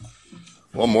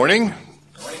Well, morning,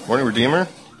 Redeemer.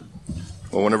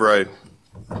 Well, whenever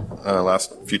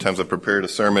last few times I've prepared a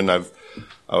sermon, I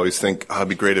always think, it'd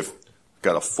be great if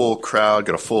got a full crowd,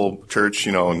 got a full church,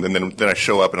 and then I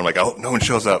show up and I'm like, oh, no one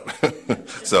shows up.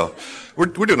 So we're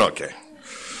doing okay.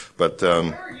 But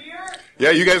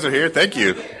yeah, you guys are here. Thank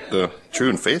you. The true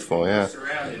and faithful. Yeah.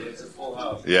 It's a full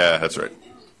house. Yeah, that's right.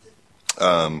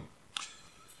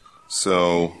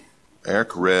 So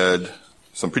Eric read.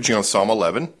 So I'm preaching on Psalm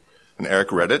 11. And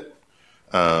Eric read it,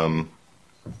 so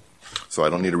I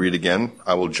don't need to read again.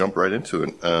 I will jump right into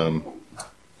it.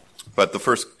 But the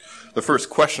first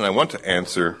question I want to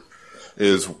answer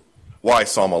is why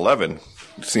Psalm 11?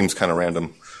 It seems kind of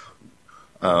random.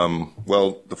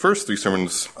 Well, the first three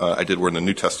sermons I did were in the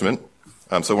New Testament,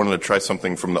 so I wanted to try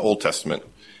something from the Old Testament.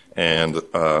 And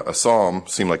a psalm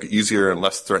seemed like an easier and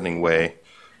less threatening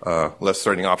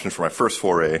option for my first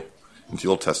foray into the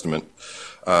Old Testament.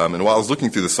 And while I was looking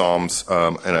through the Psalms,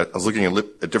 and I was looking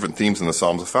at different themes in the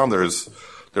Psalms, I found there's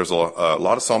a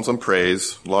lot of Psalms on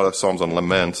praise, a lot of Psalms on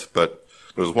lament, but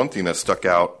there was one theme that stuck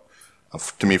out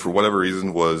to me for whatever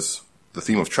reason was the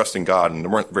theme of trusting God, and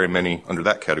there weren't very many under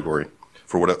that category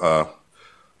for whatever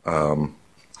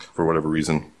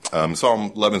reason.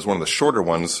 Psalm 11 is one of the shorter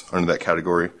ones under that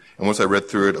category, and once I read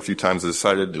through it a few times, I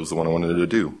decided it was the one I wanted to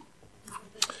do.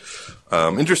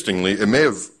 Interestingly,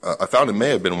 I found it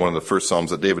may have been one of the first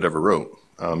Psalms that David ever wrote,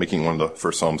 making one of the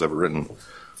first Psalms ever written.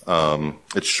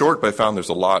 It's short, but I found there's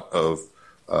a lot of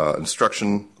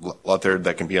instruction, a lot there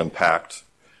that can be unpacked,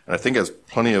 and I think it has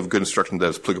plenty of good instruction that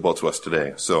is applicable to us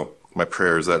today. So my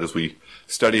prayer is that as we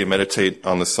study and meditate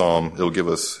on the Psalm, it will give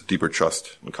us deeper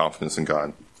trust and confidence in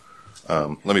God.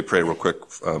 Let me pray real quick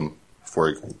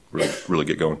before I really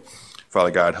get going.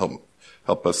 Father God,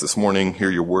 help us this morning, hear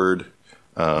your word.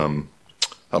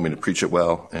 Help me to preach it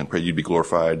well, and pray you'd be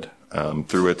glorified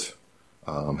through it.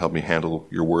 Help me handle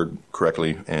your word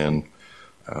correctly, and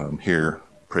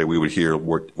pray we would hear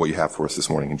what you have for us this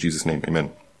morning. In Jesus' name,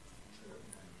 amen.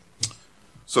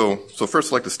 So first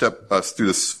I'd like to step us through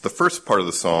the first part of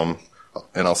the psalm,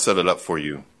 and I'll set it up for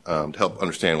you to help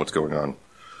understand what's going on.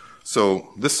 So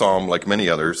this psalm, like many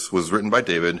others, was written by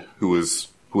David, who was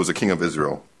a king of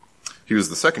Israel. He was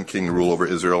the second king to rule over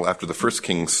Israel after the first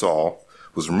king, Saul,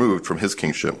 was removed from his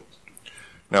kingship.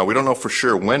 Now, we don't know for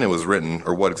sure when it was written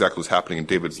or what exactly was happening in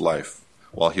David's life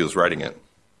while he was writing it.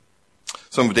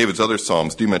 Some of David's other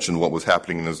psalms do mention what was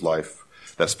happening in his life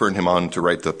that spurred him on to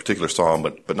write the particular psalm,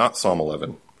 but not Psalm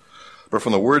 11. But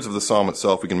from the words of the psalm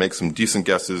itself, we can make some decent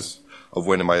guesses of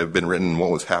when it might have been written and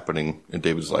what was happening in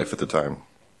David's life at the time.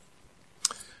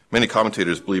 Many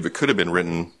commentators believe it could have been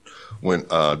written when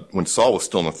Saul was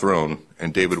still on the throne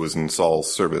and David was in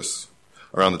Saul's service,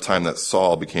 around the time that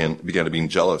Saul began to be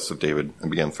jealous of David and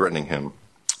began threatening him.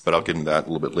 But I'll get into that a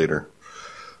little bit later.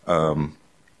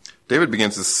 David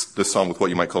begins this psalm with what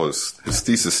you might call his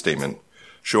thesis statement,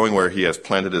 showing where he has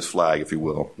planted his flag, if you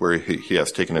will, where he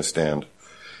has taken his stand.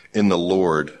 In the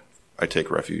Lord I take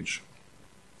refuge.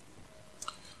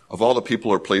 Of all the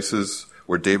people or places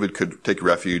where David could take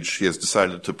refuge, he has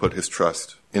decided to put his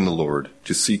trust in the Lord,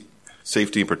 to seek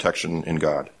safety and protection in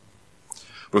God.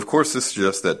 But of course, this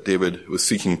suggests that David was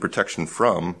seeking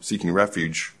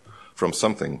refuge from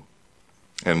something.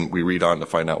 And we read on to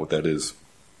find out what that is.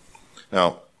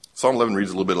 Now, Psalm 11 reads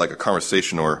a little bit like a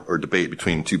conversation or debate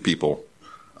between two people.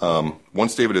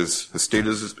 Once David has stated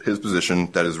his position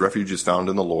that his refuge is found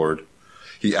in the Lord,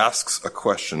 he asks a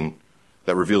question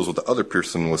that reveals what the other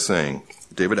person was saying.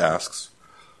 David asks,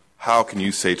 "How can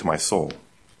you say to my soul?"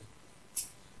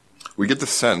 We get the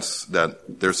sense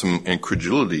that there's some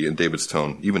incredulity in David's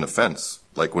tone, even offense,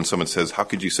 like when someone says, "How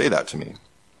could you say that to me?"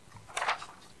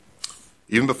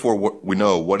 Even before we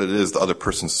know what it is the other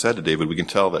person said to David, we can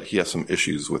tell that he has some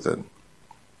issues with it.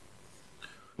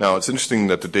 Now, it's interesting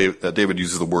that David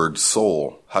uses the word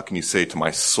soul. How can you say to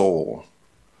my soul?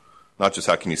 Not just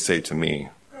how can you say to me?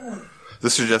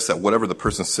 This suggests that whatever the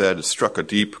person said struck a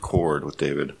deep chord with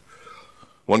David.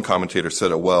 One commentator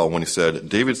said it well when he said,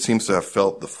 David seems to have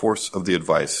felt the force of the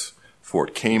advice, for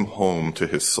it came home to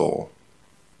his soul.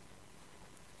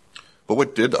 But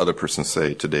what did the other person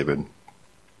say to David?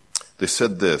 They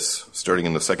said this, starting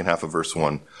in the second half of verse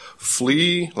 1,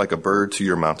 "Flee like a bird to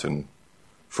your mountain,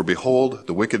 for behold,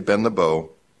 the wicked bend the bow.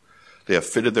 They have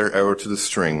fitted their arrow to the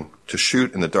string, to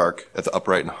shoot in the dark at the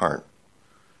upright in heart.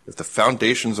 If the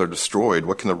foundations are destroyed,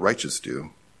 what can the righteous do?"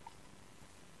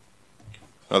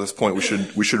 Now, at this point,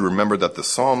 we should remember that the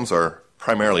Psalms are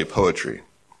primarily poetry.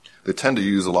 They tend to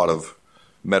use a lot of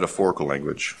metaphorical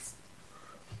language.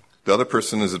 The other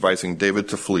person is advising David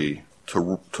to flee,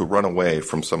 to run away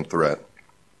from some threat.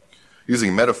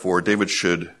 Using metaphor, David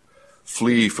should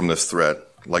flee from this threat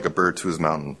like a bird to his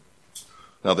mountain.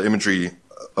 Now, the imagery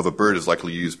of a bird is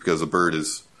likely used because a bird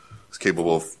is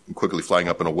capable of quickly flying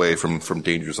up and away from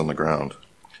dangers on the ground.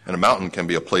 And a mountain can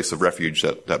be a place of refuge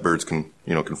that birds can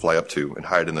fly up to and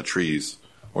hide in the trees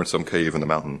or in some cave in the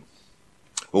mountain.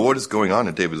 Well, what is going on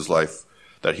in David's life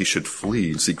that he should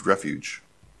flee and seek refuge?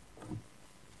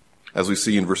 As we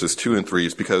see in verses 2 and 3,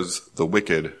 it's because the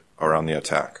wicked are on the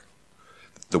attack.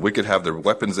 The wicked have their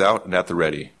weapons out and at the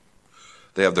ready.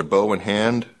 They have their bow in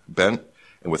hand, bent,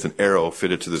 and with an arrow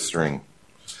fitted to the string.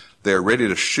 They are ready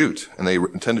to shoot, and they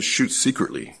intend to shoot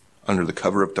secretly under the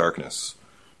cover of darkness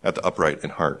at the upright in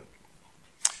heart.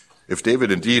 If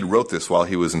David indeed wrote this while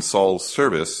he was in Saul's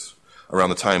service, around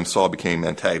the time Saul became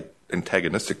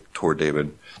antagonistic toward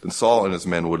David, then Saul and his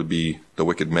men would be the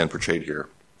wicked men portrayed here.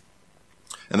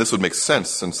 And this would make sense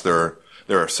since there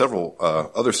are several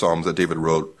other psalms that David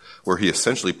wrote where he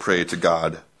essentially prayed to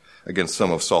God against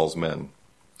some of Saul's men.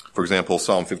 For example,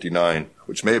 Psalm 59,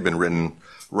 which may have been written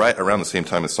right around the same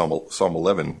time as Psalm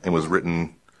 11 and was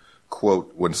written,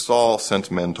 quote, when Saul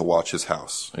sent men to watch his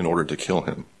house in order to kill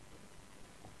him.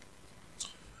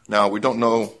 Now, we don't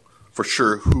know for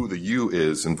sure who the you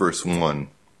is in verse 1.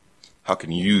 How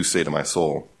can you say to my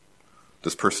soul?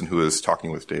 This person who is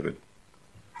talking with David.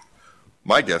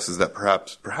 My guess is that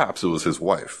perhaps it was his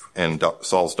wife and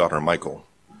Saul's daughter Michal.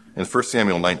 In 1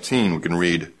 Samuel 19, we can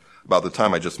read about the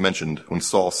time I just mentioned when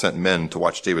Saul sent men to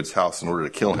watch David's house in order to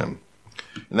kill him.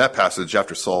 In that passage,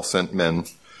 after Saul sent men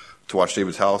to watch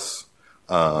David's house,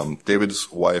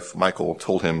 David's wife Michal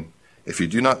told him, if you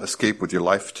do not escape with your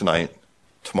life tonight,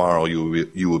 tomorrow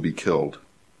you will be killed.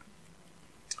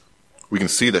 We can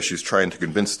see that she's trying to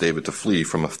convince David to flee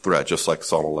from a threat, just like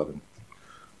Psalm 11.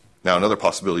 Now, another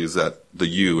possibility is that the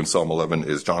you in Psalm 11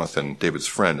 is Jonathan, David's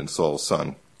friend and Saul's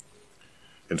son.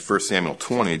 In 1 Samuel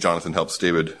 20, Jonathan helps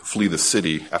David flee the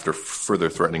city after further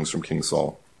threatenings from King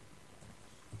Saul.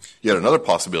 Yet another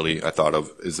possibility I thought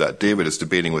of is that David is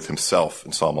debating with himself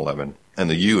in Psalm 11, and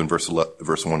the you in verse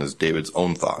 1 is David's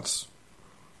own thoughts.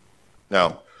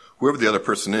 Now, whoever the other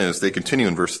person is, they continue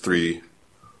in verse 3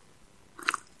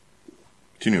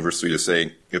 to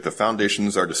say, if the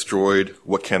foundations are destroyed,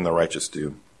 what can the righteous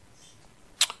do?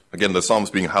 Again, the Psalms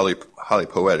being highly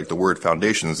poetic, the word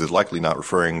foundations is likely not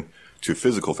referring to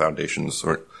physical foundations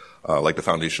or like the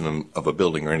foundation of a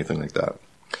building or anything like that.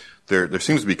 There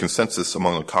seems to be consensus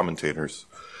among the commentators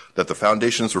that the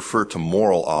foundations refer to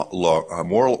moral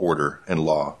order and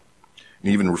law,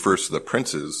 and even refers to the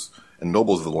princes and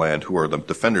nobles of the land who are the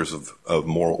defenders of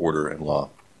moral order and law.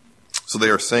 So they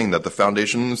are saying that the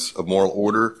foundations of moral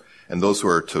order and those who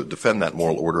are to defend that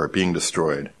moral order are being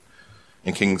destroyed.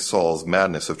 And King Saul's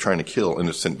madness of trying to kill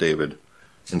innocent David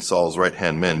and Saul's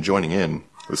right-hand men joining in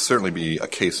would certainly be a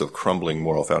case of crumbling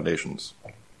moral foundations.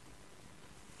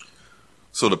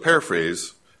 So to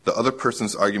paraphrase, the other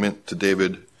person's argument to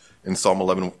David in Psalm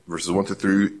 11, verses 1 to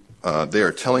 3, they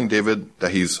are telling David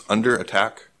that he's under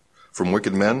attack from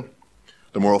wicked men.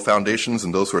 The moral foundations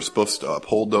and those who are supposed to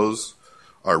uphold those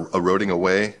are eroding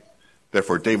away.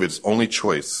 Therefore, David's only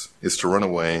choice is to run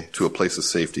away to a place of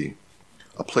safety,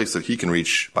 a place that he can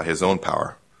reach by his own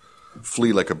power.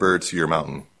 Flee like a bird to your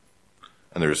mountain.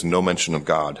 And there is no mention of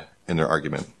God in their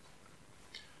argument.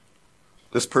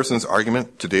 This person's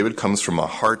argument to David comes from a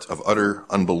heart of utter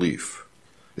unbelief.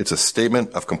 It's a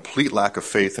statement of complete lack of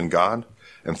faith in God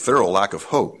and thorough lack of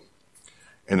hope.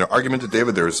 In their argument to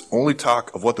David, there is only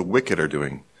talk of what the wicked are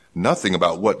doing, nothing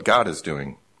about what God is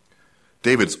doing.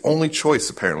 David's only choice,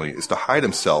 apparently, is to hide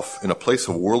himself in a place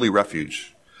of worldly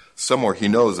refuge, somewhere he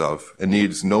knows of and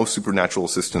needs no supernatural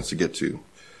assistance to get to.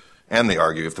 And they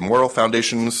argue, if the moral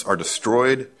foundations are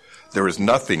destroyed, there is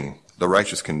nothing the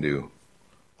righteous can do.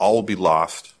 All will be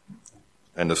lost.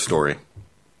 End of story.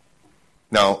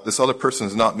 Now, this other person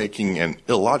is not making an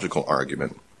illogical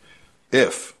argument.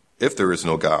 If there is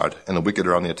no God and the wicked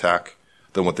are on the attack,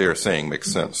 then what they are saying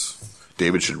makes sense.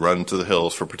 David should run to the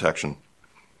hills for protection.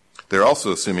 They're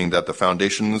also assuming that the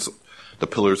foundations, the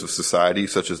pillars of society,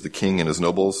 such as the king and his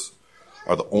nobles,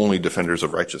 are the only defenders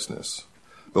of righteousness.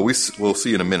 But we'll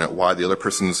see in a minute why the other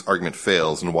person's argument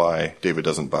fails and why David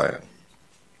doesn't buy it.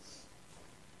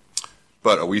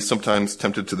 But are we sometimes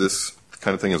tempted to this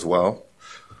kind of thing as well?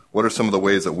 What are some of the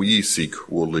ways that we seek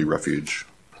worldly refuge?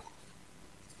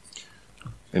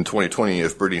 In 2020,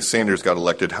 if Bernie Sanders got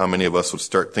elected, how many of us would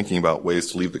start thinking about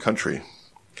ways to leave the country?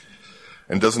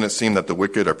 And doesn't it seem that the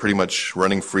wicked are pretty much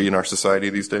running free in our society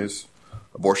these days?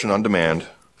 Abortion on demand,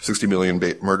 60 million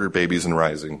murdered babies and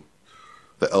rising,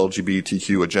 the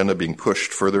LGBTQ agenda being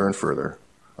pushed further and further,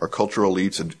 our cultural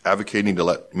elites advocating to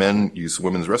let men use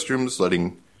women's restrooms,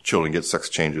 letting children get sex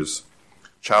changes,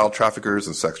 child traffickers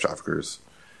and sex traffickers,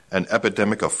 an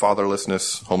epidemic of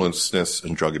fatherlessness, homelessness,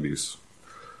 and drug abuse.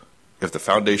 If the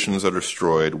foundations are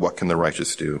destroyed, what can the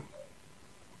righteous do?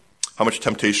 How much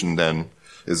temptation, then,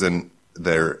 is in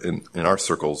our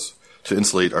circles to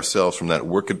insulate ourselves from that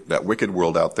wicked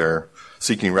world out there,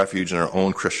 seeking refuge in our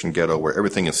own Christian ghetto where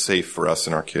everything is safe for us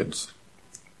and our kids.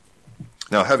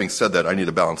 Now, having said that, I need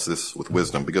to balance this with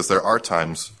wisdom, because there are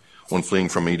times when fleeing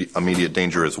from immediate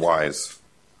danger is wise.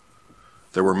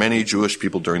 There were many Jewish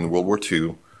people during World War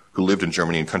II who lived in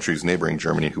Germany and countries neighboring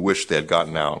Germany who wished they had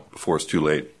gotten out before it's too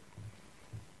late.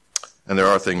 And there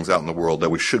are things out in the world that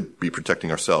we should be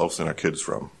protecting ourselves and our kids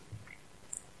from.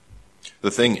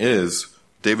 The thing is,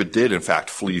 David did, in fact,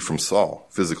 flee from Saul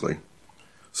physically.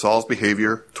 Saul's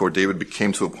behavior toward David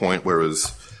came to a point where it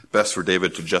was best for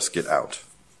David to just get out.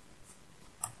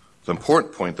 The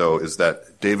important point, though, is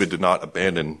that David did not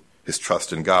abandon his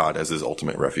trust in God as his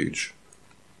ultimate refuge.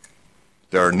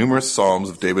 There are numerous Psalms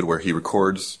of David where he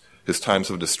records his times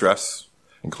of distress,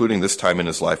 including this time in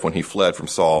his life when he fled from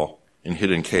Saul and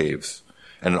hid in caves.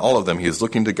 And in all of them, he is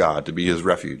looking to God to be his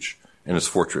refuge and his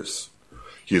fortress.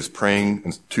 He is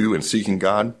praying to and seeking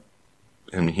God,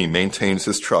 and he maintains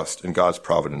his trust in God's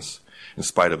providence in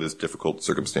spite of his difficult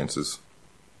circumstances.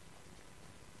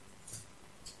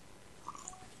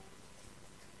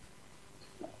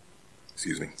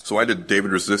 So why did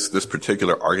David resist this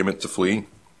particular argument to flee?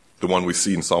 The one we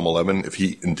see in Psalm 11, if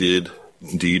he indeed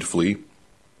flee?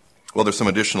 Well, there's some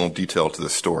additional detail to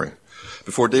this story.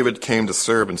 Before David came to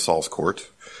serve in Saul's court,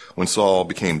 when Saul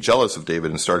became jealous of David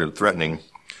and started threatening,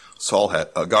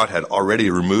 God had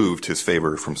already removed his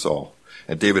favor from Saul,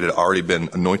 and David had already been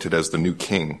anointed as the new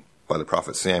king by the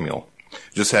prophet Samuel.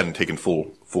 It just hadn't taken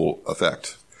full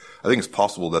effect. I think it's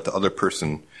possible that the other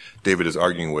person David is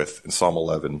arguing with in Psalm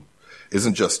 11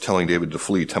 isn't just telling David to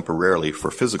flee temporarily for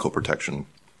physical protection.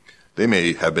 They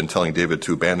may have been telling David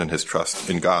to abandon his trust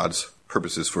in God's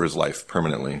purposes for his life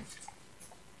permanently.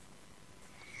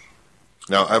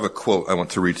 Now, I have a quote I want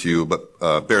to read to you, but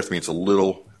bear with me, it's a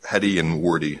little heady and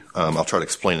wordy. I'll try to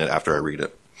explain it after I read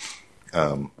it.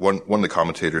 One of the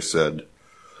commentators said,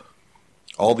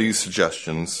 all these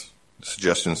suggestions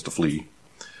to flee,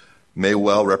 may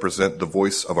well represent the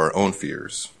voice of our own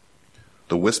fears,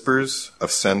 the whispers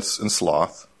of sense and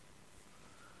sloth,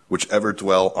 which ever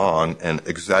dwell on and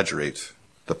exaggerate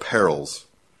the perils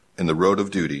in the road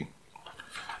of duty,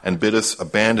 and bid us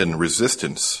abandon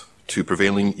resistance to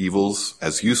prevailing evils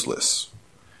as useless,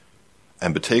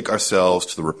 and betake ourselves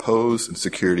to the repose and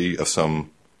security of some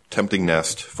tempting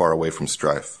nest far away from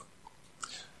strife.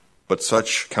 But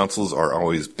such counsels are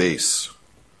always base,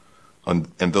 and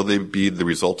though they be the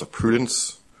result of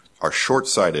prudence, are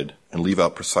short-sighted and leave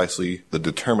out precisely the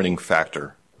determining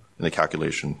factor in the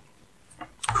calculation.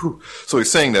 Whew. So he's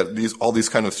saying that all these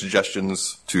kind of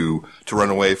suggestions to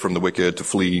run away from the wicked, to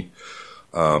flee,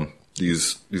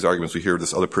 these arguments we hear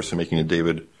this other person making to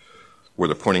David, where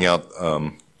they're pointing out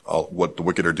what the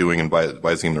wicked are doing and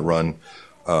advising him to run,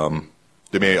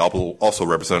 they may also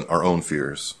represent our own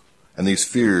fears. And these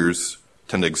fears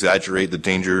tend to exaggerate the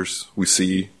dangers we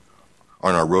see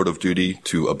on our road of duty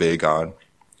to obey God.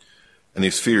 And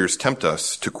these fears tempt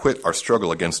us to quit our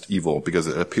struggle against evil because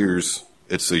it appears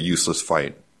it's a useless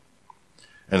fight.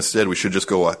 And instead, we should just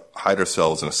go hide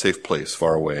ourselves in a safe place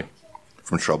far away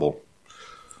from trouble.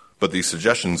 But these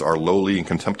suggestions are lowly and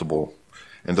contemptible,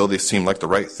 and though they seem like the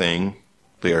right thing,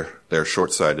 they are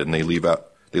short-sighted, and they leave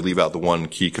out the one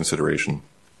key consideration.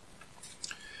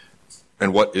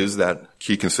 And what is that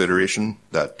key consideration,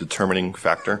 that determining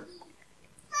factor?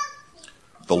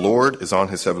 The Lord is on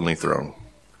his heavenly throne.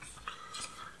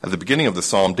 At the beginning of the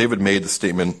psalm, David made the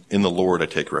statement, "In the Lord I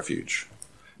take refuge."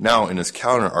 Now, in his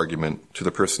counter-argument to the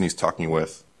person he's talking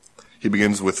with, he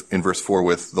begins in verse 4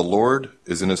 with, "The Lord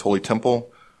is in his holy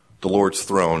temple, the Lord's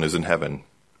throne is in heaven."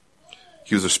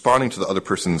 He was responding to the other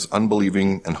person's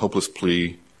unbelieving and hopeless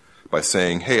plea by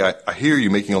saying, "Hey, I hear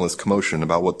you making all this commotion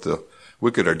about what the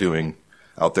wicked are doing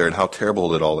out there and how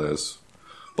terrible it all is.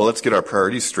 But let's get our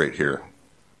priorities straight here.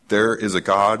 There is a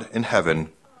God in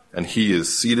heaven, and he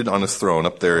is seated on his throne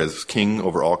up there as king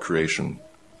over all creation.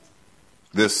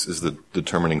 This is the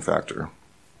determining factor."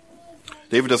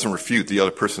 David doesn't refute the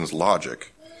other person's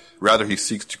logic. Rather, he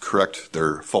seeks to correct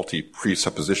their faulty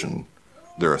presupposition,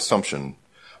 their assumption,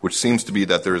 which seems to be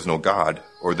that there is no God,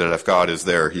 or that if God is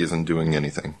there, he isn't doing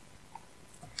anything.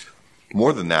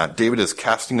 More than that, David is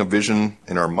casting a vision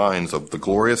in our minds of the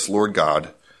glorious Lord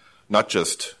God, not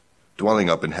just dwelling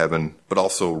up in heaven, but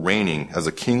also reigning as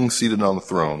a king seated on the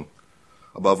throne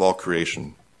above all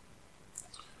creation.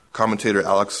 Commentator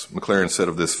Alex McLaren said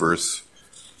of this verse,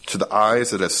 "To the eyes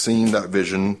that have seen that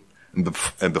vision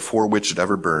and before which it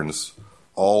ever burns,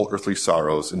 all earthly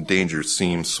sorrows and dangers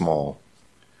seem small.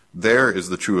 There is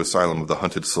the true asylum of the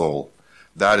hunted soul.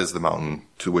 That is the mountain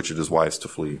to which it is wise to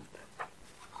flee.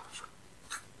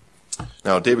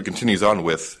 Now, David continues on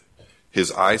with,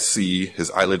 his eyes see,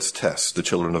 his eyelids test the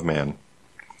children of man.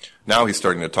 Now he's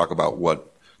starting to talk about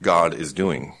what God is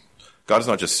doing. God is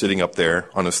not just sitting up there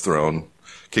on his throne,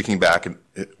 kicking back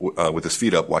with his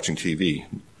feet up, watching TV,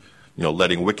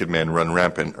 letting wicked men run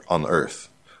rampant on the earth.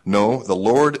 No, the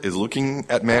Lord is looking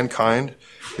at mankind.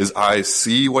 His eyes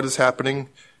see what is happening.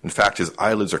 In fact, his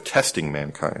eyelids are testing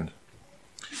mankind.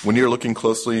 When you're looking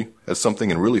closely at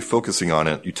something and really focusing on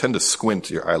it, you tend to squint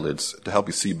your eyelids to help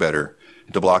you see better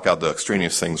and to block out the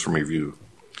extraneous things from your view.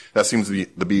 That seems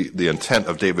to be the intent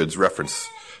of David's reference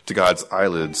to God's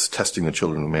eyelids testing the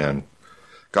children of man.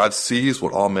 God sees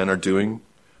what all men are doing,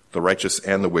 the righteous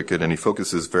and the wicked, and he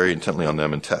focuses very intently on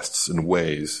them and tests and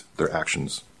weighs their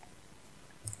actions.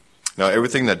 Now,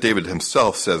 everything that David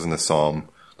himself says in the psalm,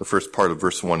 the first part of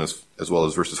verse 1 as well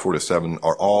as verses 4 to 7,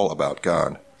 are all about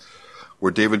God.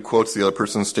 Where David quotes the other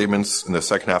person's statements in the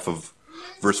second half of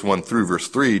verse 1 through verse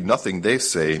 3, nothing they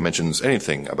say mentions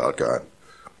anything about God.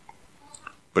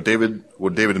 But David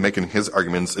making his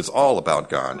arguments, it's all about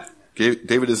God.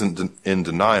 David isn't in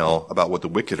denial about what the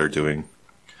wicked are doing,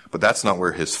 but that's not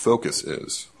where his focus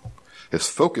is. His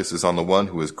focus is on the one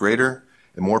who is greater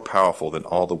and more powerful than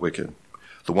all the wicked,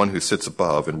 the one who sits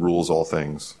above and rules all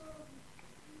things.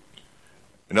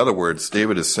 In other words,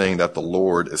 David is saying that the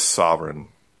Lord is sovereign.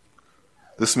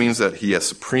 This means that he has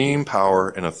supreme power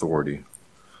and authority.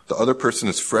 The other person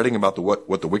is fretting about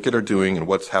what the wicked are doing and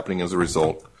what's happening as a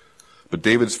result. But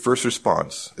David's first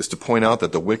response is to point out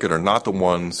that the wicked are not the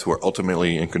ones who are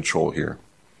ultimately in control here.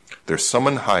 There's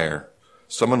someone higher,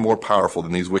 someone more powerful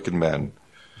than these wicked men,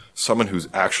 someone who's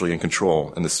actually in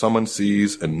control, and the someone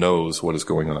sees and knows what is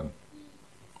going on.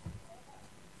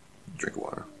 Drink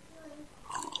water.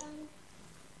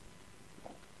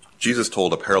 Jesus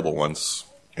told a parable once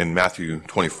in Matthew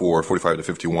 24, 45 to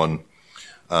 51,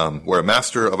 where a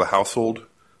master of a household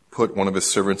put one of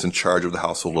his servants in charge of the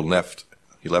household and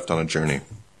he left on a journey.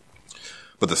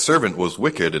 But the servant was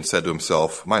wicked and said to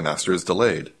himself, my master is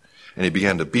delayed. And he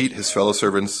began to beat his fellow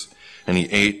servants, and he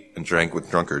ate and drank with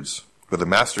drunkards. But the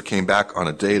master came back on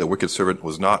a day the wicked servant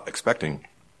was not expecting.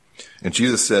 And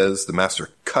Jesus says the master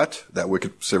cut that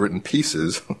wicked servant in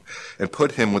pieces and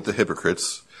put him with the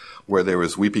hypocrites, where there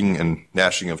was weeping and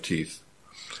gnashing of teeth.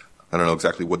 I don't know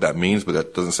exactly what that means, but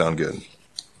that doesn't sound good.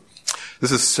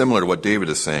 This is similar to what David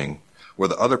is saying, where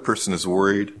the other person is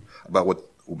worried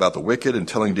about the wicked and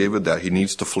telling David that he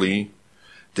needs to flee.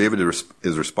 David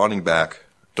is responding back,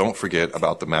 don't forget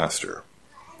about the master.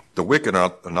 The wicked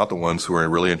are not the ones who are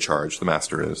really in charge, the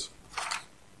master is.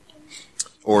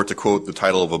 Or to quote the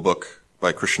title of a book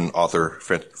by Christian author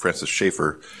Francis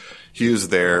Schaeffer, he is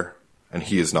there and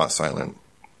he is not silent.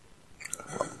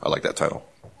 I like that title.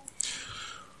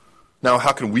 Now,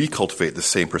 how can we cultivate the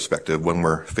same perspective when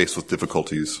we're faced with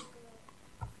difficulties?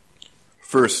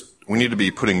 First, we need to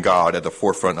be putting God at the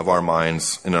forefront of our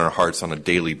minds and in our hearts on a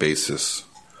daily basis.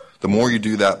 The more you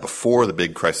do that before the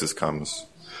big crisis comes,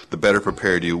 the better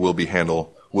prepared you will be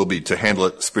to handle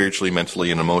it spiritually, mentally,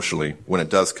 and emotionally when it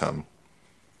does come.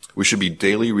 We should be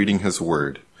daily reading his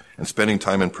word and spending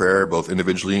time in prayer, both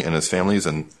individually and as families,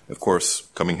 and, of course,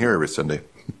 coming here every Sunday.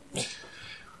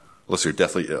 Unless you're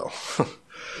deathly ill.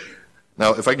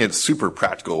 Now, if I can get super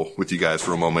practical with you guys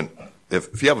for a moment,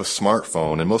 if you have a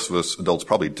smartphone, and most of us adults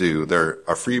probably do, there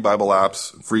are free Bible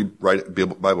apps, free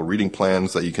Bible reading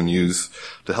plans that you can use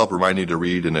to help remind you to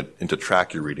read and to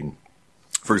track your reading.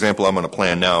 For example, I'm on a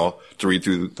plan now to read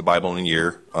through the Bible in a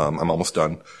year. I'm almost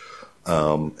done.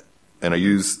 And I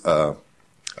use the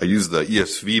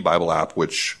ESV Bible app,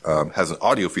 which has an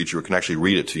audio feature where it can actually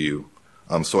read it to you.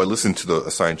 So I listen to the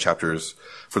assigned chapters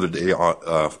for the day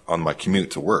on my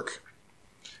commute to work.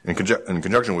 In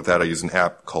conjunction with that, I use an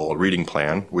app called Reading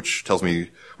Plan, which tells me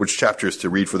which chapters to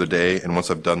read for the day, and once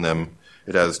I've done them,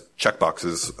 it has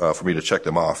checkboxes for me to check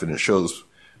them off, and it shows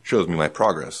me my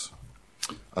progress.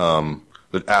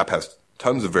 The app has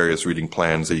tons of various reading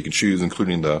plans that you can choose,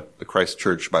 including the Christ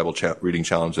Church Bible Reading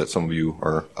Challenge that some of you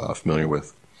are familiar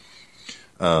with.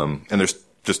 And there's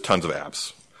just tons of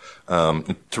apps.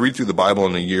 To read through the Bible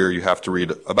in a year, you have to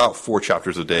read about 4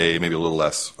 chapters a day, maybe a little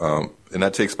less. And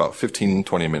that takes about 15,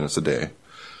 20 minutes a day.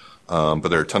 But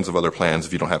there are tons of other plans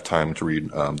if you don't have time to read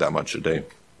that much a day.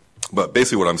 But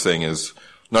basically what I'm saying is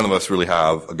none of us really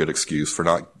have a good excuse for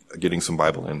not getting some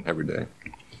Bible in every day.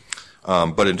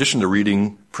 But in addition to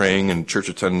reading, praying, and church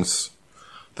attendance,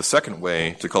 the second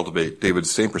way to cultivate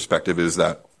David's same perspective is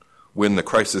that when the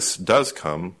crisis does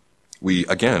come, we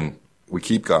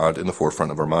keep God in the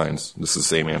forefront of our minds. This is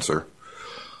the same answer.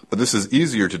 But this is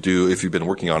easier to do if you've been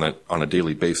working on it on a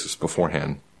daily basis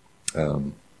beforehand,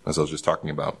 as I was just talking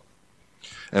about.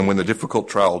 And when the difficult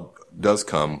trial does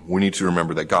come, we need to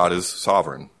remember that God is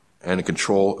sovereign and in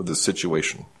control of the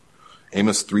situation.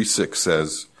 Amos 3:6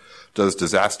 says, "Does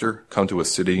disaster come to a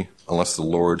city unless the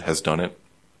Lord has done it?"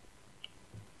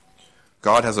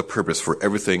 God has a purpose for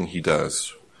everything he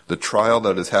does. The trial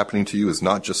that is happening to you is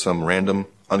not just some random,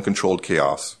 uncontrolled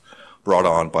chaos brought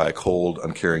on by a cold,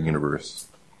 uncaring universe.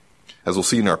 As we'll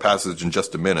see in our passage in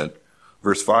just a minute,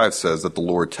 verse 5 says that the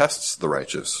Lord tests the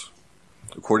righteous.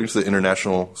 According to the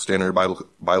International Standard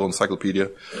Bible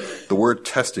Encyclopedia, the word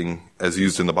testing, as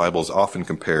used in the Bible, is often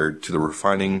compared to the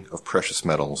refining of precious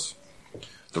metals.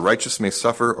 The righteous may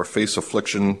suffer or face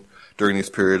affliction during these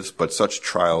periods, but such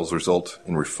trials result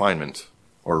in refinement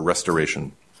or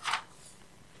restoration.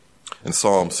 And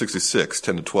Psalm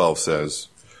 66:10-12 says,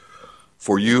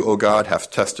 "For you, O God,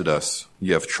 have tested us.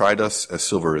 You have tried us as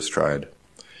silver is tried.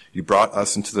 You brought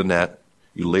us into the net.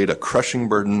 You laid a crushing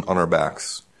burden on our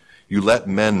backs. You let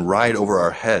men ride over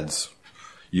our heads.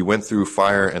 You went through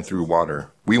fire and through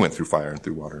water. We went through fire and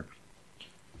through water.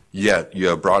 Yet you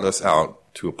have brought us out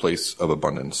to a place of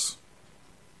abundance."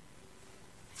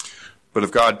 But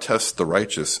if God tests the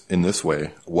righteous in this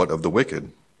way, what of the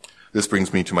wicked? This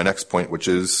brings me to my next point, which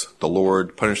is the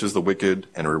Lord punishes the wicked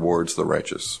and rewards the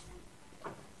righteous.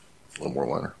 A little more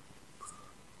water.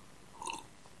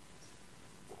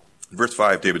 In verse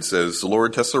 5, David says, "The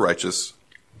Lord tests the righteous,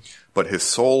 but his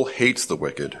soul hates the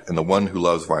wicked and the one who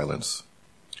loves violence."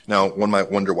 Now, one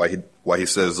might wonder why he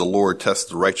says the Lord tests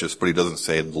the righteous, but he doesn't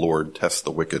say the Lord tests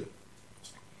the wicked.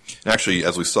 And actually,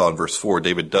 as we saw in verse 4,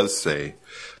 David does say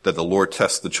that the Lord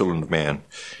tests the children of man,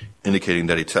 indicating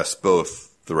that he tests both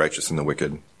the righteous and the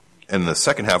wicked. And in the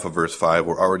second half of verse 5,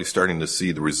 we're already starting to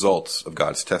see the results of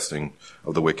God's testing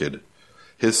of the wicked.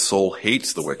 His soul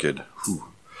hates the wicked,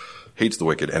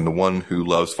 and the one who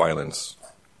loves violence.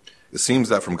 It seems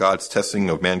that from God's testing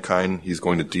of mankind, he's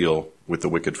going to deal with the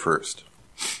wicked first.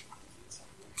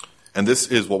 And this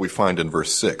is what we find in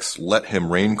verse 6. "Let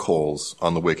him rain coals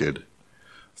on the wicked.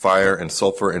 Fire and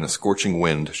sulfur and a scorching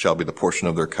wind shall be the portion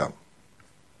of their cup."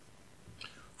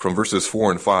 From verses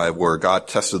 4 and 5, where God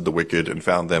tested the wicked and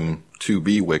found them to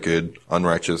be wicked,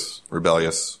 unrighteous,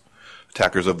 rebellious,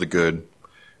 attackers of the good,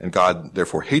 and God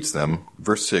therefore hates them,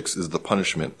 verse 6 is the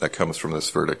punishment that comes from this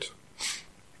verdict.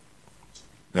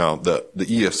 Now, the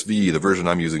ESV, the version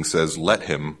I'm using, says, "Let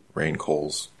him rain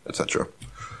coals," etc.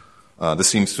 This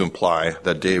seems to imply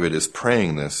that David is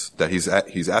praying this, that he's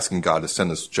asking God to send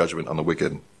this judgment on the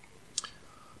wicked.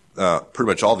 Pretty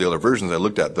much all the other versions I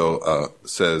looked at, though,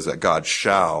 says that God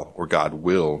shall or God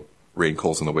will rain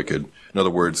coals on the wicked. In other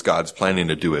words, God's planning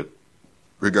to do it,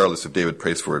 regardless if David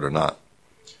prays for it or not.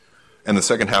 And the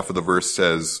second half of the verse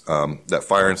says that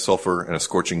fire and sulfur and a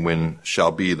scorching wind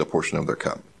shall be the portion of their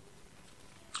cup.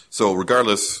 So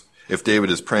regardless if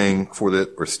David is praying for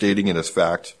it or stating it as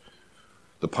fact,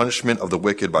 the punishment of the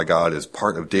wicked by God is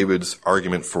part of David's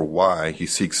argument for why he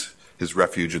seeks his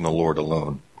refuge in the Lord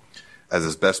alone, as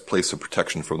his best place of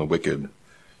protection from the wicked.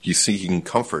 He's seeking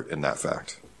comfort in that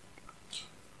fact.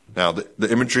 Now,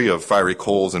 the imagery of fiery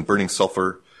coals and burning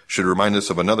sulfur should remind us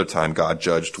of another time God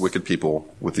judged wicked people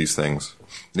with these things,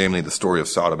 namely the story of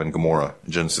Sodom and Gomorrah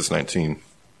in Genesis 19.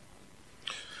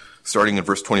 Starting in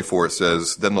verse 24, it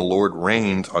says, "Then the Lord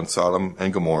rained on Sodom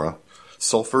and Gomorrah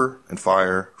sulfur and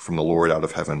fire from the Lord out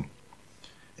of heaven.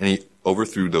 And he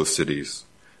overthrew those cities,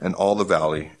 and all the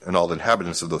valley, and all the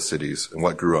inhabitants of those cities, and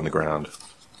what grew on the ground.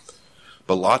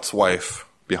 But Lot's wife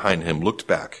behind him looked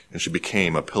back, and she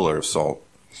became a pillar of salt.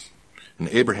 And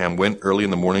Abraham went early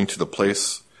in the morning to the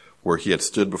place where he had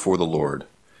stood before the Lord.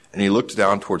 And he looked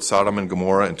down toward Sodom and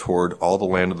Gomorrah and toward all the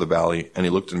land of the valley, and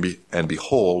he looked and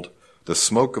behold, the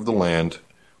smoke of the land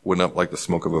went up like the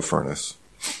smoke of a furnace."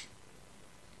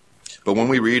 But when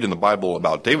we read in the Bible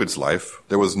about David's life,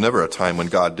 there was never a time when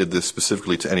God did this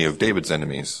specifically to any of David's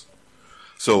enemies.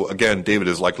 So again, David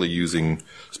is likely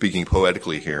speaking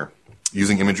poetically here,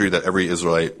 using imagery that every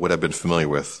Israelite would have been familiar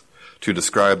with to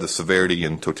describe the severity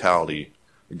and totality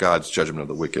of God's judgment of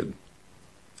the wicked.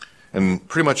 And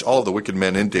pretty much all of the wicked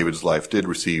men in David's life did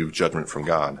receive judgment from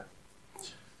God.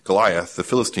 Goliath, the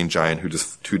Philistine giant who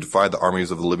defied the armies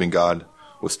of the living God,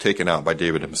 was taken out by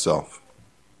David himself.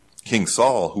 King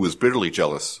Saul, who was bitterly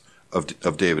jealous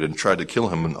of David and tried to kill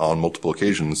him on multiple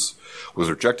occasions, was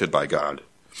rejected by God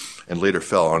and later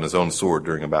fell on his own sword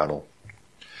during a battle.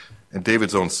 And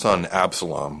David's own son,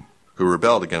 Absalom, who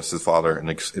rebelled against his father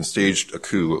and staged a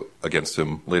coup against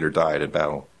him, later died in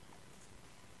battle.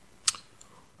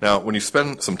 Now, when you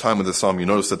spend some time with this psalm, you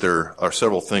notice that there are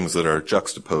several things that are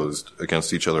juxtaposed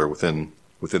against each other within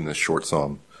this short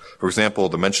psalm. For example,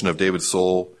 the mention of David's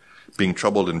soul being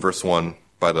troubled in verse 1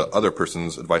 by the other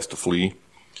person's advice to flee,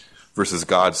 versus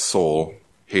God's soul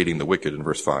hating the wicked in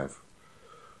verse 5.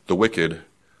 The wicked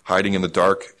hiding in the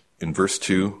dark in verse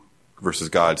 2 versus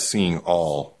God seeing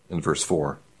all in verse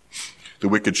 4. The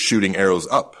wicked shooting arrows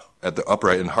up at the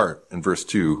upright in heart in verse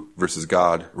 2 versus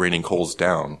God raining coals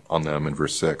down on them in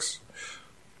verse 6.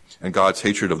 And God's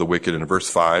hatred of the wicked in verse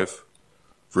 5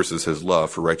 versus his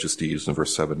love for righteous deeds in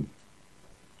verse 7.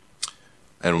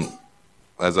 And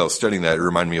as I was studying that, it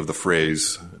reminded me of the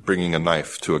phrase, bringing a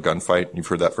knife to a gunfight. You've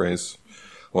heard that phrase?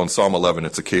 Well, in Psalm 11,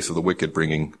 it's a case of the wicked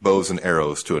bringing bows and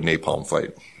arrows to a napalm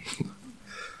fight.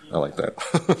 I like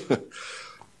that.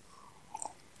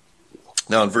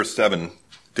 Now, in verse 7,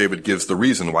 David gives the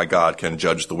reason why God can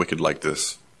judge the wicked like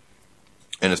this.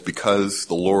 And it's because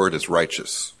the Lord is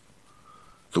righteous.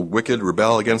 The wicked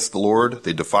rebel against the Lord.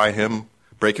 They defy him,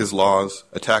 break his laws,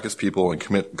 attack his people, and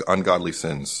commit ungodly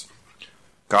sins.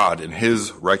 God, in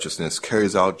his righteousness,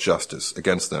 carries out justice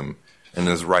against them, and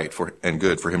it is right and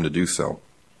good for him to do so.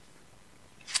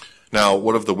 Now,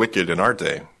 what of the wicked in our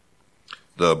day?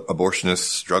 The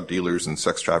abortionists, drug dealers, and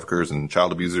sex traffickers, and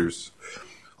child abusers,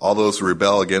 all those who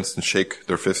rebel against and shake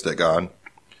their fist at God.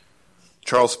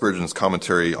 Charles Spurgeon's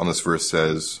commentary on this verse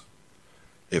says,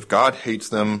 "If God hates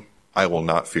them, I will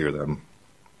not fear them.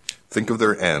 Think of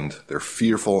their end, their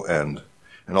fearful end,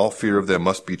 and all fear of them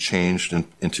must be changed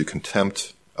into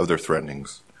contempt of their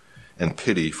threatenings and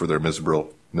pity for their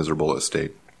miserable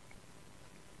estate."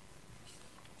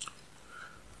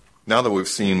 Now that we've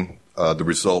seen the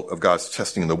result of God's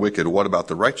testing the wicked, what about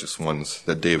the righteous ones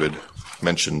that David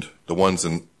mentioned, the ones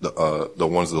the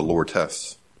ones of the Lord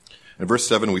tests? In verse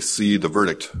 7, we see the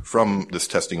verdict from this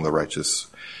testing of the righteous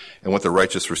and what the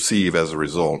righteous receive as a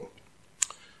result.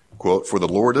 Quote, "For the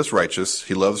Lord is righteous,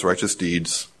 he loves righteous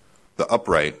deeds. The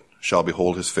upright shall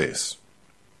behold his face."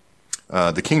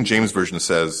 The King James Version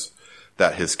says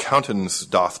that his countenance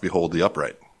doth behold the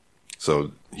upright.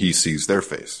 So he sees their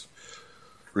face.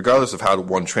 Regardless of how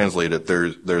one translate it,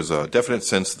 there's a definite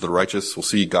sense that the righteous will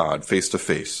see God face to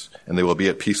face, and they will be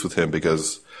at peace with him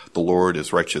because the Lord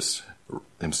is righteous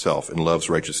himself and loves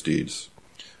righteous deeds.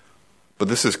 But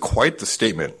this is quite the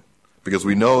statement, because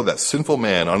we know that sinful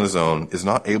man on his own is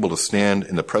not able to stand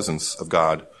in the presence of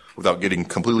God without getting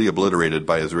completely obliterated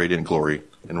by his radiant glory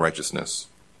and righteousness.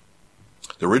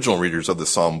 The original readers of the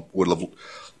psalm would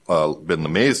have been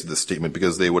amazed at this statement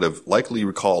because they would have likely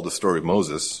recalled the story of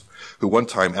Moses, who one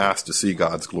time asked to see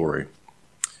God's glory.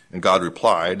 And God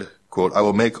replied, quote, "I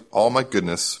will make all my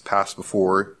goodness pass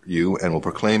before you and will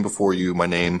proclaim before you my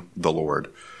name, the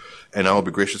Lord. And I will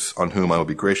be gracious on whom I will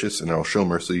be gracious, and I will show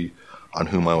mercy on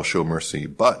whom I will show mercy.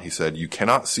 But," he said, "you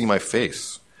cannot see my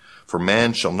face, for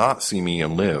man shall not see me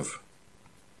and live."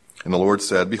 And the Lord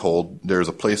said, "Behold, there is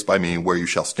a place by me where you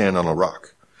shall stand on a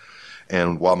rock.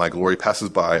 And while my glory passes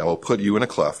by, I will put you in a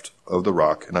cleft of the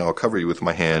rock, and I will cover you with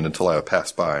my hand until I have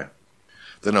passed by.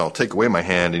 Then I will take away my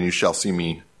hand, and you shall see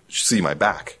my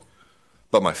back.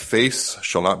 But my face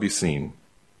shall not be seen."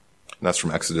 And that's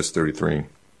from Exodus 33.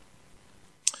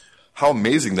 How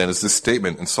amazing then is this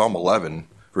statement in Psalm 11,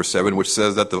 verse 7, which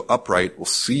says that the upright will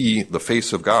see the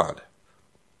face of God.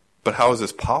 But how is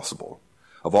this possible?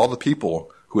 Of all the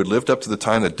people who had lived up to the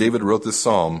time that David wrote this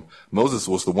psalm, Moses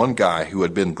was the one guy who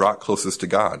had been brought closest to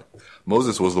God.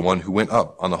 Moses was the one who went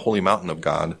up on the holy mountain of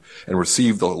God and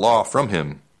received the law from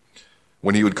him.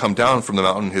 When he would come down from the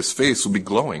mountain, his face would be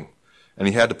glowing, and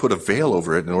he had to put a veil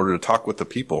over it in order to talk with the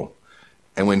people.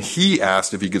 And when he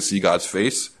asked if he could see God's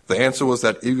face, the answer was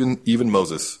that even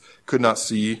Moses could not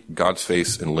see God's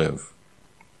face and live.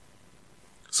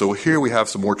 So here we have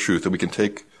some more truth that we can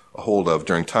take a hold of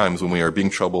during times when we are being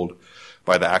troubled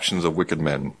by the actions of wicked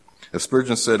men. As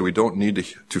Spurgeon said, we don't need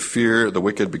to fear the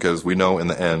wicked because we know in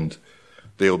the end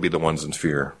they will be the ones in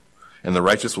fear. And the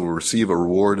righteous will receive a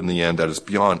reward in the end that is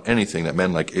beyond anything that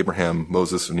men like Abraham,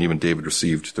 Moses, and even David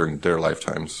received during their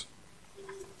lifetimes.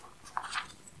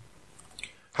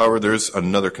 However, there's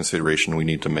another consideration we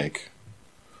need to make.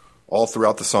 All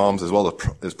throughout the Psalms, as well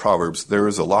as Proverbs, there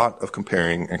is a lot of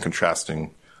comparing and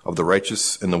contrasting of the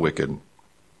righteous and the wicked.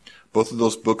 Both of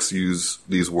those books use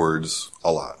these words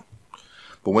a lot.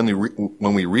 But when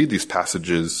we read these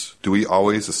passages, do we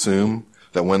always assume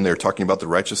that when they're talking about the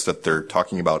righteous, that they're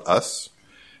talking about us,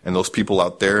 and those people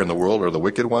out there in the world are the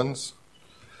wicked ones?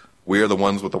 We are the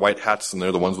ones with the white hats, and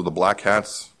they're the ones with the black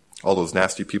hats, all those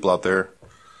nasty people out there.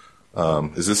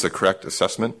 Is this a correct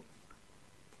assessment?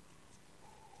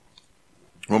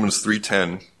 Romans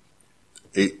 3:10,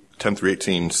 8 10 through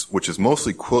 18, which is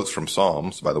mostly quotes from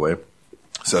Psalms, by the way,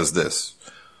 says this: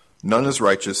 "None is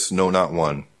righteous, no, not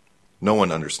one. No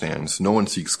one understands. No one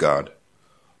seeks God.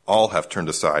 All have turned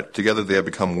aside. Together they have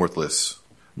become worthless.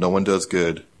 No one does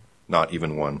good, not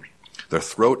even one. Their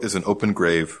throat is an open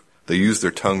grave. They use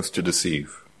their tongues to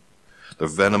deceive. The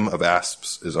venom of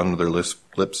asps is under their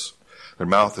lips. Their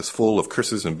mouth is full of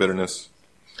curses and bitterness.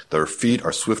 Their feet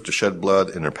are swift to shed blood,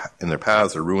 and their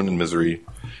paths are ruin and misery.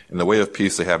 In the way of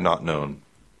peace they have not known.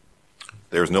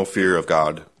 There is no fear of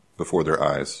God before their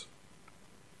eyes."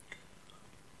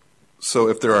 So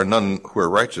if there are none who are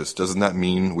righteous, doesn't that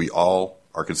mean we all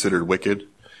are considered wicked,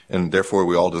 and therefore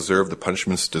we all deserve the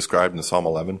punishments described in Psalm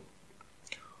 11?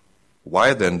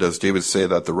 Why then does David say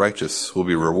that the righteous will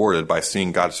be rewarded by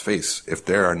seeing God's face if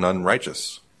there are none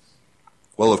righteous?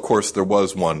 Well, of course, there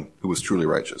was one who was truly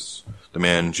righteous, the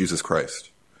man Jesus Christ.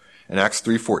 In Acts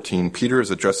 3:14, Peter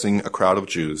is addressing a crowd of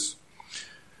Jews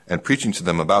and preaching to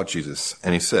them about Jesus,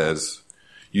 and he says,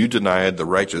 "You denied the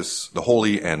righteous, the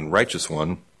holy and righteous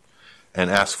one, and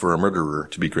asked for a murderer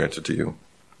to be granted to you."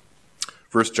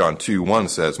 1 John 2:1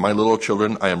 says, "My little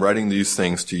children, I am writing these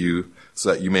things to you so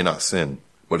that you may not sin.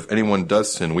 But if anyone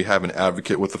does sin, we have an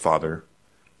advocate with the Father,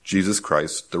 Jesus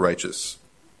Christ, the righteous."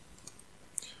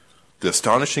 The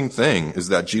astonishing thing is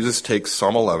that Jesus takes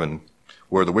Psalm 11,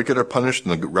 where the wicked are punished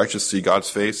and the righteous see God's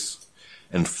face,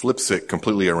 and flips it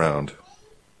completely around.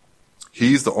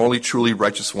 He's the only truly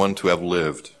righteous one to have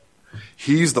lived.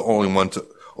 He's the only one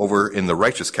over in the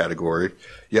righteous category,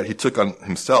 yet he took on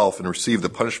himself and received the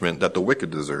punishment that the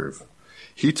wicked deserve.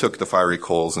 He took the fiery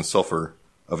coals and sulfur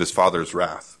of his Father's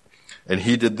wrath, and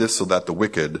he did this so that the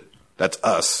wicked, that's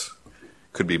us,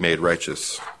 could be made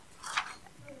righteous.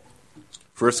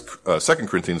 2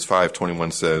 Corinthians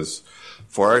 5:21 says,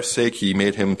 "For our sake he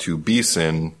made him to be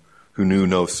sin who knew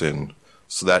no sin,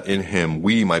 so that in him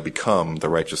we might become the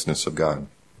righteousness of God."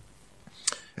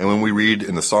 And when we read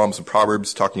in the Psalms and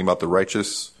Proverbs talking about the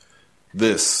righteous,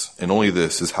 this, and only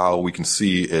this, is how we can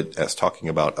see it as talking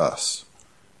about us.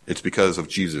 It's because of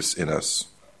Jesus in us.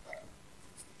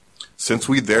 Since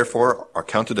we therefore are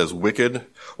counted as wicked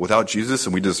without Jesus,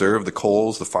 and we deserve the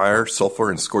coals, the fire, sulfur,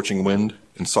 and scorching wind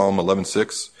in Psalm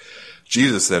 11:6,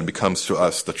 Jesus then becomes to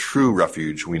us the true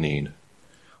refuge we need.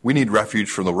 We need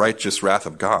refuge from the righteous wrath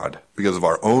of God because of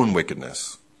our own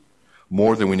wickedness,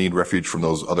 more than we need refuge from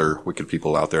those other wicked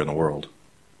people out there in the world.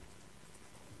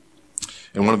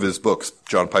 In one of his books,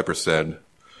 John Piper said,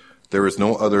 "There is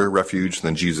no other refuge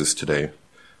than Jesus today.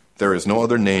 There is no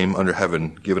other name under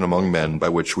heaven given among men by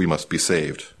which we must be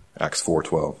saved." Acts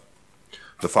 4:12.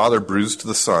 The Father bruised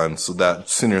the Son so that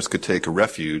sinners could take a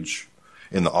refuge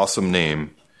in the awesome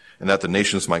name, and that the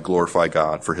nations might glorify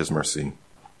God for his mercy.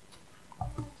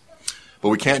 But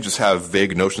we can't just have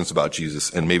vague notions about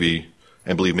Jesus and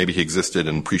believe maybe he existed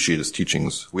and appreciate his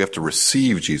teachings. We have to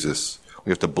receive Jesus. We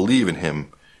have to believe in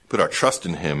him, put our trust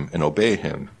in him, and obey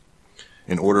him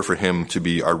in order for him to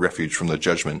be our refuge from the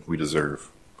judgment we deserve.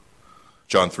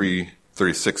 John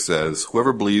 3:36 says,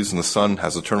 "Whoever believes in the Son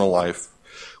has eternal life.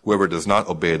 Whoever does not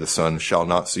obey the Son shall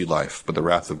not see life, but the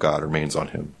wrath of God remains on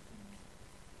him."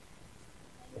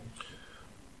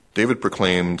 David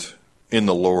proclaimed, "In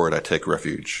the Lord I take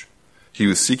refuge." He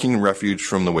was seeking refuge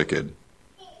from the wicked.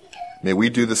 May we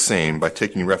do the same by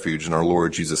taking refuge in our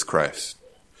Lord Jesus Christ.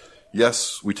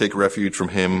 Yes, we take refuge from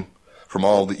him, from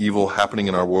all the evil happening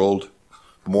in our world.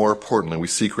 More importantly, we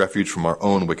seek refuge from our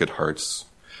own wicked hearts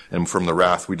and from the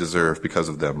wrath we deserve because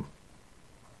of them.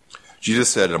 Jesus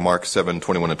said in Mark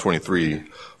 7:21 and 23,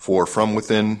 "For from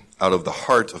within, out of the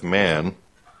heart of man,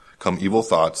 come evil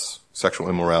thoughts, sexual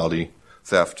immorality,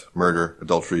 theft, murder,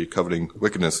 adultery, coveting,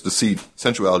 wickedness, deceit,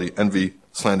 sensuality, envy,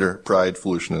 slander, pride,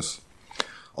 foolishness.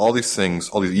 All these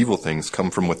evil things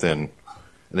come from within,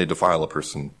 and they defile a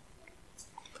person."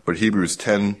 But Hebrews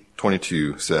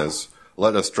 10:22 says,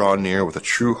 "Let us draw near with a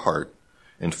true heart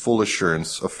and full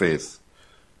assurance of faith,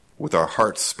 with our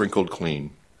hearts sprinkled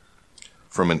clean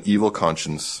from an evil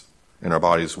conscience and our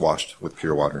bodies washed with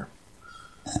pure water."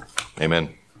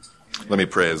 Amen. Let me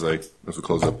pray as we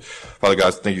close up. Father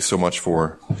God, thank you so much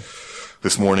for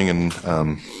this morning and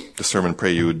this sermon.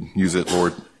 Pray you would use it,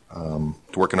 Lord,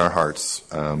 to work in our hearts,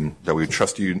 that we would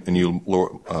trust you in you,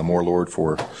 Lord, more, Lord,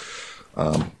 for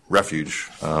refuge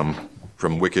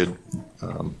from wicked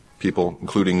people,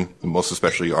 including and most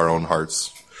especially our own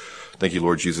hearts. Thank you,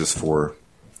 Lord Jesus, for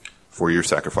your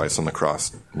sacrifice on the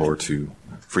cross, Lord, to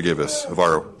forgive us of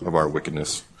our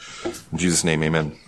wickedness. In Jesus' name, amen.